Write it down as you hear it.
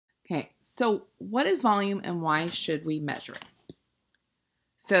Okay, so what is volume and why should we measure it?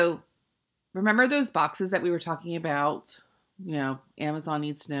 So remember those boxes that we were talking about? You know, Amazon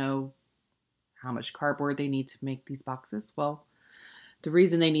needs to know how much cardboard they need to make these boxes. Well, the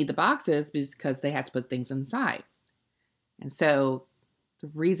reason they need the boxes is because they have to put things inside. And so the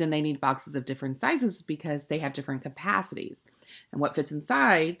reason they need boxes of different sizes is because they have different capacities. And what fits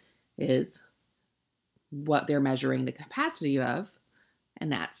inside is what they're measuring the capacity of,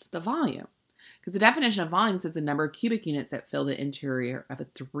 and that's the volume. Because the definition of volume says the number of cubic units that fill the interior of a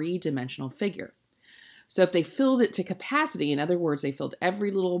three-dimensional figure. So if they filled it to capacity, in other words, they filled every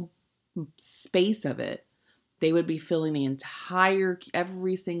little space of it, they would be filling the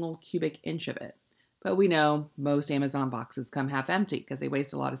every single cubic inch of it. But we know most Amazon boxes come half empty because they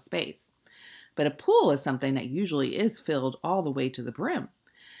waste a lot of space. But a pool is something that usually is filled all the way to the brim.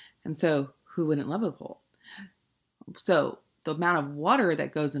 And so who wouldn't love a pool? So the amount of water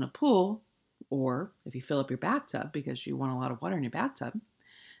that goes in a pool, or if you fill up your bathtub because you want a lot of water in your bathtub,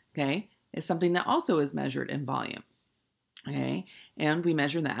 okay, is something that also is measured in volume. Okay, and we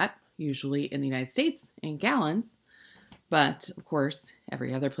measure that usually in the United States in gallons, but of course,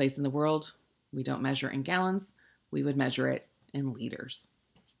 every other place in the world, we don't measure in gallons, we would measure it in liters.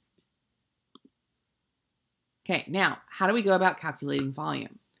 Okay, now, how do we go about calculating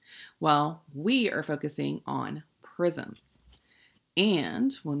volume? Well, we are focusing on prisms.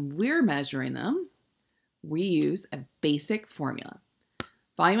 And when we're measuring them, we use a basic formula.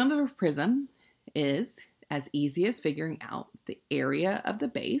 Volume of a prism is as easy as figuring out the area of the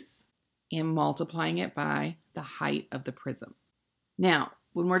base and multiplying it by the height of the prism. Now,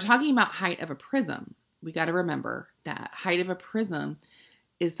 when we're talking about height of a prism, we got to remember that height of a prism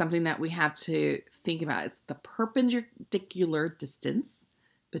is something that we have to think about. It's the perpendicular distance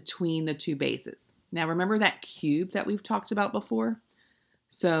between the two bases. Now, remember that cube that we've talked about before?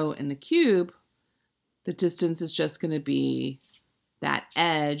 So in the cube, the distance is just going to be that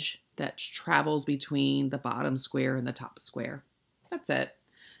edge that travels between the bottom square and the top square. That's it.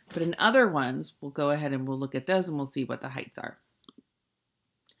 But in other ones, we'll go ahead and we'll look at those and we'll see what the heights are.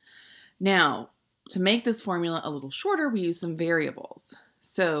 Now, to make this formula a little shorter, we use some variables.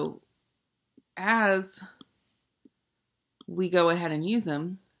 So as we go ahead and use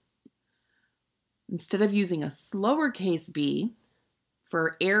them, instead of using a lowercase b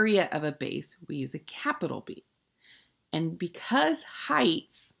for area of a base, we use a capital B. And because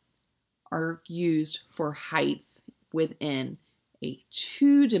heights are used for heights within a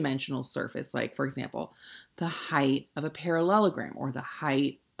two-dimensional surface, like for example, the height of a parallelogram or the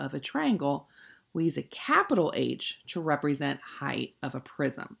height of a triangle, we use a capital H to represent height of a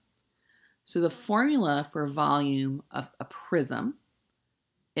prism. So the formula for volume of a prism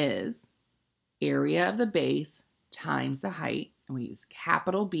is area of the base times the height, and we use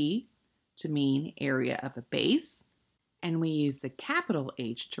capital B to mean area of a base, and we use the capital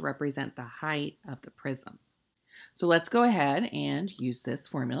H to represent the height of the prism. So let's go ahead and use this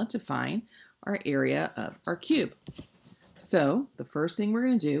formula to find our area of our cube. So the first thing we're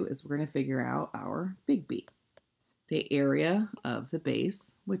going to do is we're going to figure out our big B, the area of the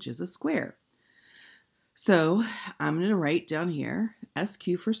base, which is a square. So I'm going to write down here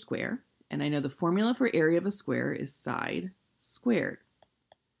SQ for square, and I know the formula for area of a square is side squared.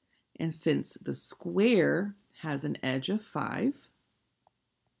 And since the square has an edge of 5,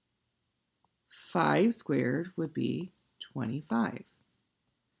 5 squared would be 25.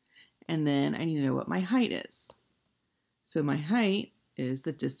 And then I need to know what my height is. So my height is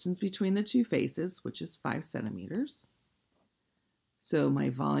the distance between the two faces, which is 5 centimeters. So my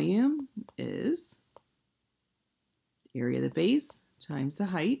volume is area of the base times the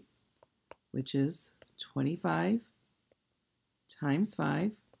height, which is 25 times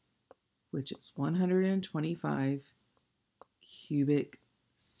 5, which is 125 cubic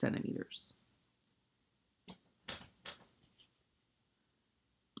centimeters.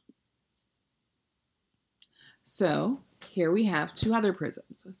 So here we have two other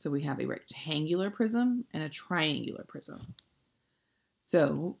prisms. So we have a rectangular prism and a triangular prism.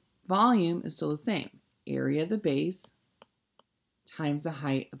 So volume is still the same. Area of the base times the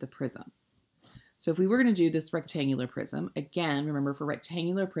height of the prism. So if we were going to do this rectangular prism, again, remember for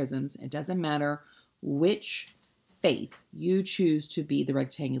rectangular prisms, it doesn't matter which face you choose to be the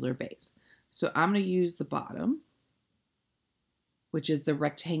rectangular base. So I'm going to use the bottom, which is the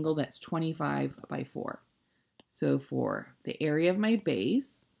rectangle that's 25 by 4. So for the area of my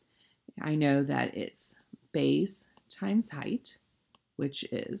base, I know that it's base times height, which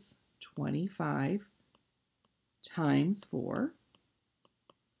is 25 times 4,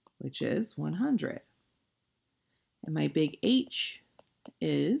 which is 100. And my big H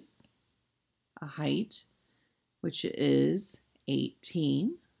is a height, which is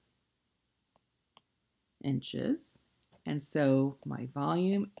 18 inches. And so my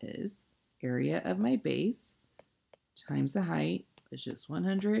volume is area of my base times the height, which is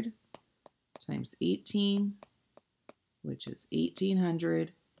 100, times 18, which is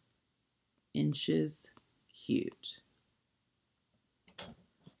 1800 inches cubed.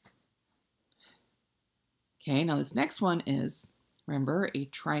 Okay, now this next one is, remember, a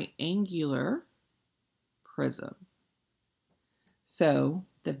triangular prism. So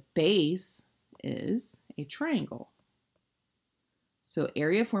the base is a triangle. So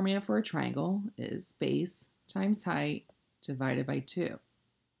area formula for a triangle is base times height divided by 2.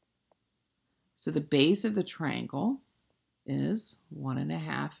 So the base of the triangle is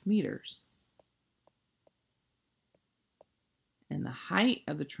 1.5 meters. And the height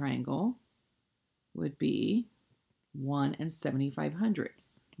of the triangle would be 1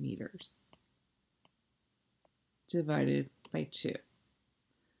 7/75 meters divided by 2.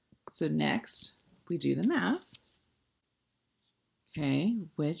 So next we do the math. Okay,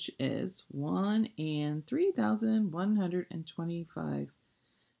 which is 1 3,125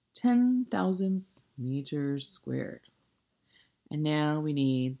 10,000 meters squared. And now we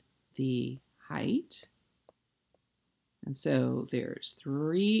need the height. And so there's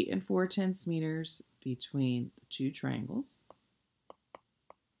 3 4/10 meters between the two triangles.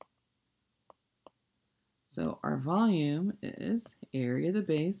 So our volume is area of the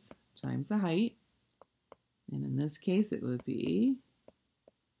base times the height. And in this case, it would be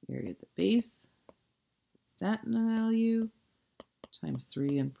area of the base, is that value, times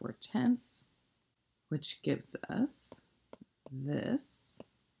 3 4/10, which gives us this.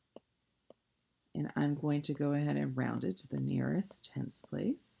 And I'm going to go ahead and round it to the nearest tenths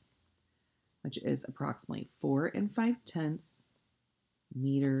place, which is approximately 4 5/10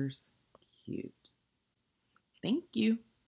 meters cubed. Thank you.